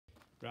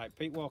Right,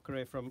 Pete Walker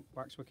here from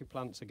Waxwicky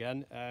Plants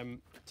again.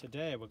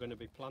 Today we're going to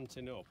be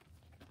planting up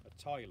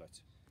a toilet.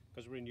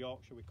 Because we're in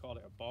Yorkshire, we call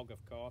it a bog, of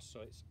course,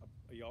 so it's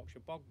a Yorkshire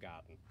bog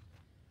garden.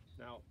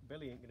 Now,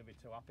 Billy ain't going to be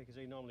too happy because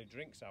he normally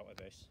drinks out of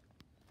this.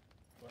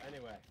 But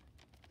anyway,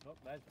 look,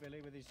 there's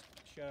Billy with his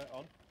shirt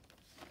on.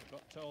 I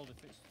got told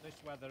if it's this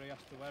weather he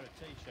has to wear a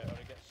t-shirt or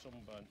he gets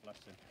sunburnt, bless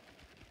him.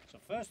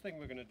 So first thing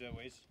we're going to do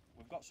is,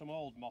 we've got some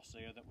old moss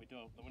here that we're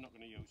not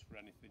going to use for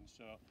anything,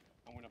 so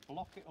I'm going to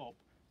block it up,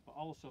 but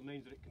also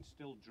means that it can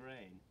still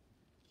drain.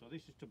 So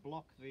this is to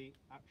block the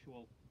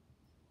actual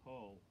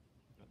hole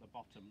at the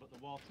bottom, but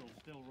the water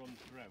will still run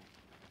through.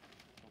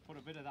 So I'll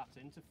put a bit of that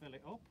in to fill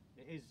it up.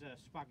 It is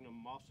sphagnum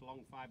moss,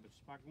 long fibred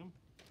sphagnum.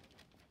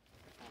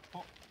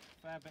 I'll put a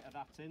fair bit of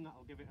that in,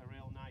 that'll give it a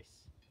real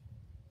nice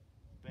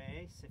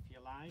base, if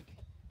you like.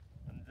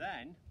 And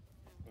then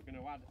we're going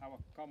to add our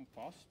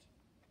compost,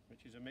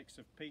 which is a mix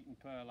of peat and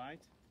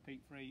perlite.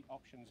 Peat-free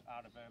options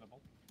are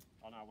available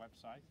on our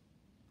website.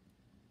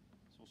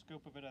 So we'll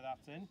scoop a bit of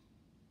that in.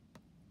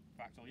 In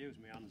fact, I'll use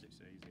my hands, it's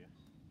easier.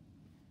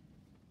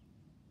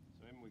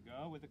 So in we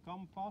go with the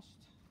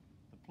compost.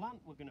 The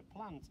plant we're going to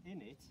plant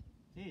in it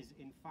is,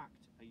 in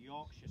fact, a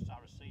Yorkshire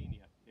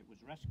Sarracenia. It was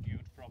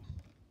rescued from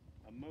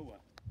a moor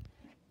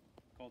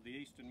called the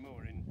Eastern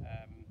Moor in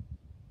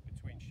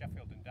between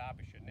Sheffield and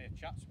Derbyshire, near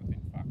Chatsworth,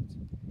 in fact.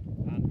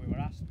 And we were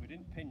asked, we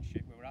didn't pinch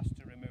it, we were asked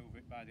to remove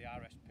it by the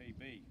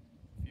RSPB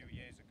a few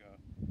years ago.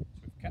 So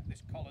we've kept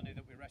this colony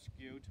that we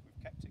rescued,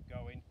 we've kept it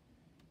going,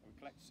 and we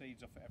collect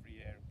seeds off it every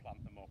year and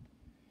plant them up.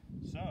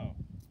 So,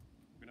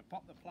 we're going to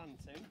pop the plant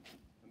in,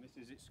 and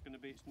it's going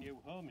to be its new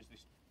home, is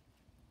this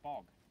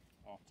bog,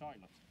 or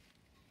toilet.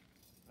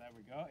 There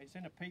we go, it's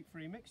in a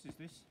peat-free mix, is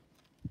this,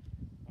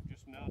 I've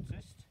just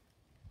noticed.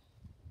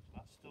 So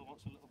that still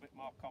wants a little bit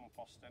more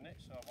compost in it,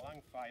 so we'll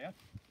hang fire.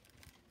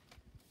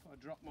 Put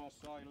a drop more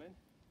soil in.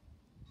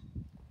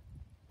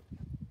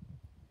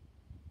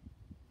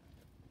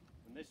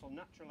 And this will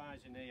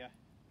naturalise in here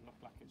and look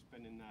like it's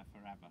been in there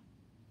forever.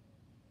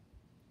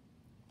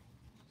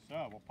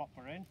 So we'll pop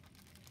her in.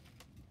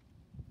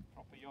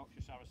 Proper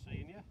Yorkshire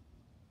Sarracenia.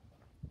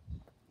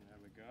 There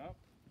we go.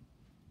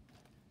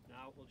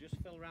 Now we'll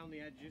just fill around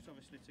the edges,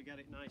 obviously, to get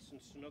it nice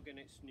and snug in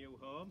its new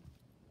home.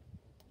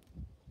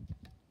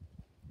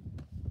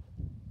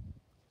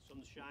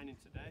 Sun's shining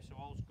today, so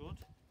all's good.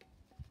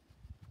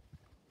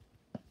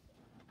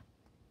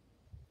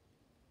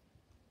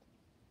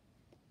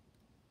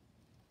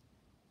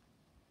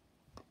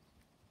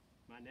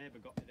 My neighbour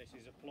got me this,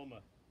 he's a plumber,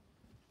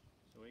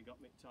 so he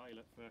got me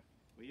toilet for,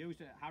 we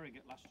used it at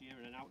Harrogate last year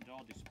in an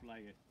outdoor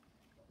display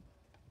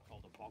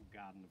called a bog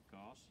garden, of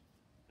course,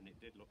 and it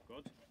did look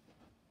good.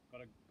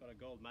 Got a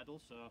gold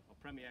medal, so a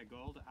Premier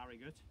Gold at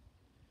Harrogate,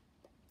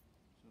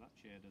 so that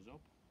cheered us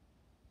up.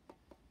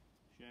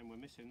 Shame we're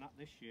missing that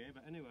this year,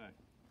 but anyway,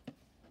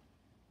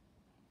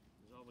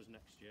 there's always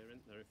next year,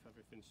 isn't there, if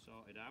everything's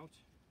sorted out.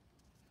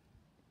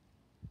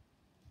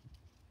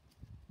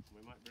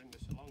 We might bring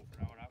this along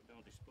for our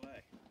outdoor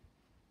display.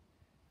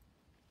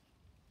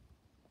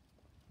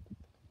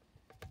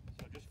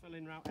 So just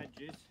filling round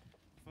edges,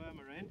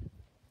 firmer in.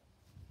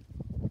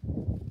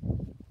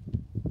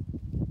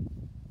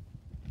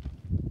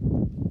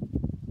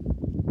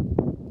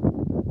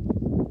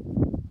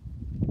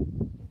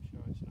 Make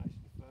sure it's nice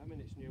and firm in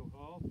its new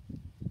hole,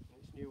 in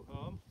its new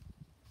home.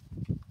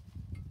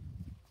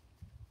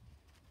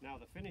 Now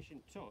the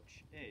finishing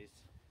touch is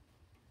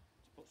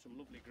put some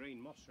lovely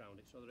green moss around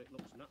it so that it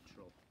looks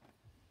natural.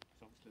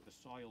 So obviously the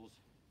soils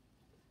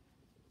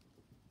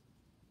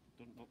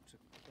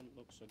don't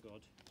look so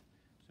good.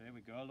 So here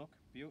we go, look,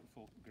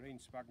 beautiful green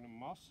sphagnum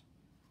moss.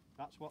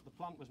 That's what the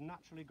plant was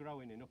naturally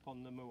growing in up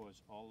on the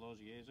moors all those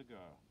years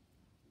ago.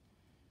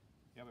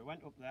 Yeah, we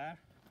went up there.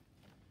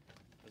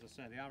 As I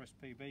say, the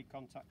RSPB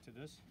contacted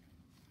us,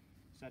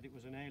 said it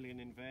was an alien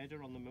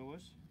invader on the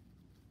moors.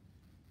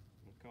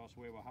 And of course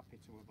we were happy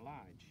to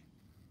oblige.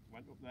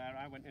 Went up there,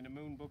 I went in a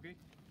moon buggy.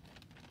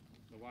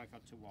 The wife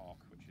had to walk,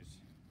 which is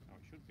how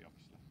it should be,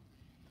 obviously.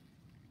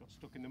 Got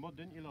stuck in the mud,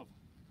 didn't you, love?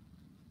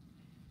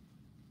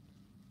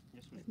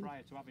 This was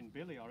prior to having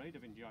Billy, or he'd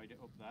have enjoyed it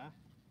up there.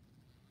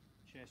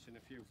 Chasing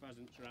a few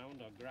pheasants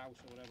round, or grouse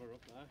or whatever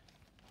up there.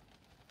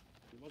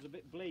 It was a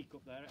bit bleak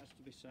up there, it has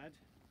to be said,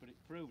 but it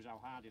proves how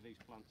hardy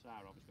these plants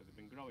are, obviously. They've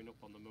been growing up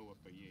on the moor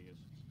for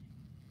years,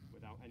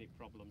 without any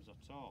problems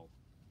at all.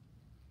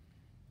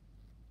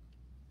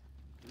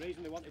 The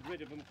reason they wanted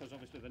rid of them, because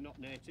obviously they're not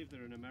native,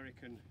 they're an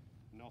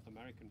North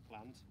American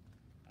plant,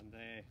 and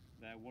their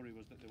worry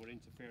was that they were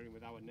interfering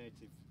with our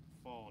native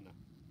fauna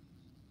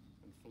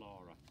and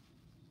flora,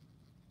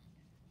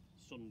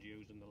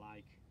 sundews and the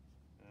like,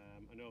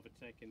 and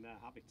overtaking their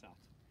habitat.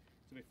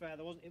 To be fair,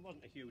 it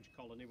wasn't a huge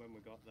colony when we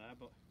got there,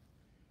 but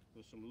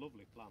there were some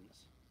lovely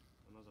plants,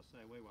 and as I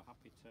say, we were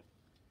happy to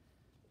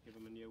give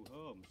them a new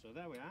home. So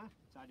there we are,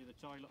 tidy the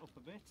toilet up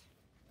a bit.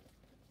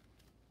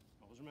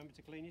 Always remember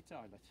to clean your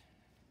toilet.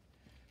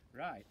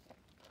 Right,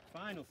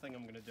 final thing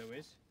I'm going to do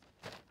is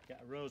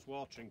get a rose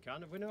watering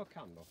can. Have we no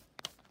candle?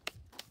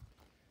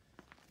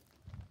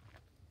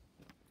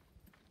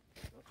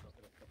 That's not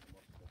going to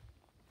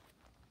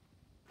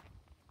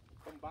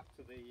back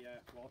to the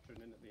watering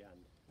in at the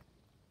end.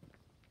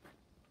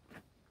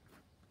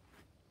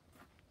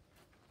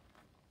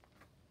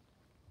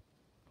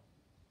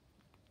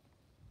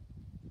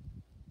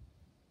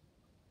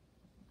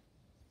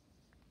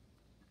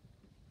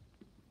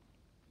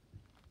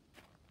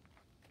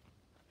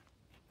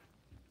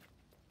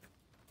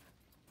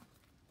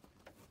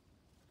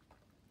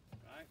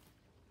 Right,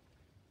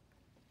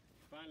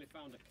 finally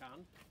found a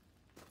can,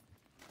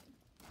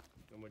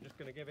 and we're just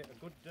going to give it a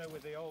good do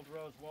with the old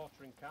rose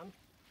watering can.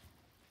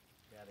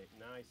 Get it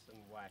nice and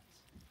wet.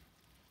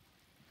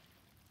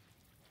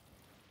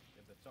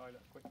 Give the toilet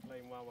a quick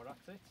clean while we're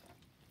at it.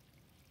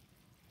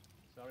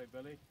 Sorry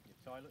Billy, your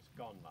toilet's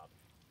gone, lad.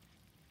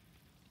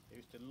 He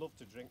used to love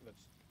to drink the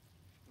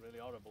really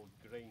horrible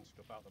green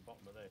stuff out the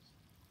bottom of this.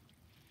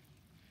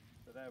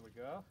 So there we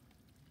go.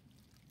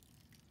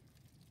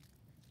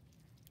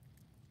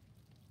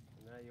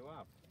 And there you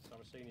have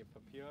Sarracenia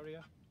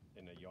purpurea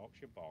in a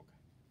Yorkshire bog.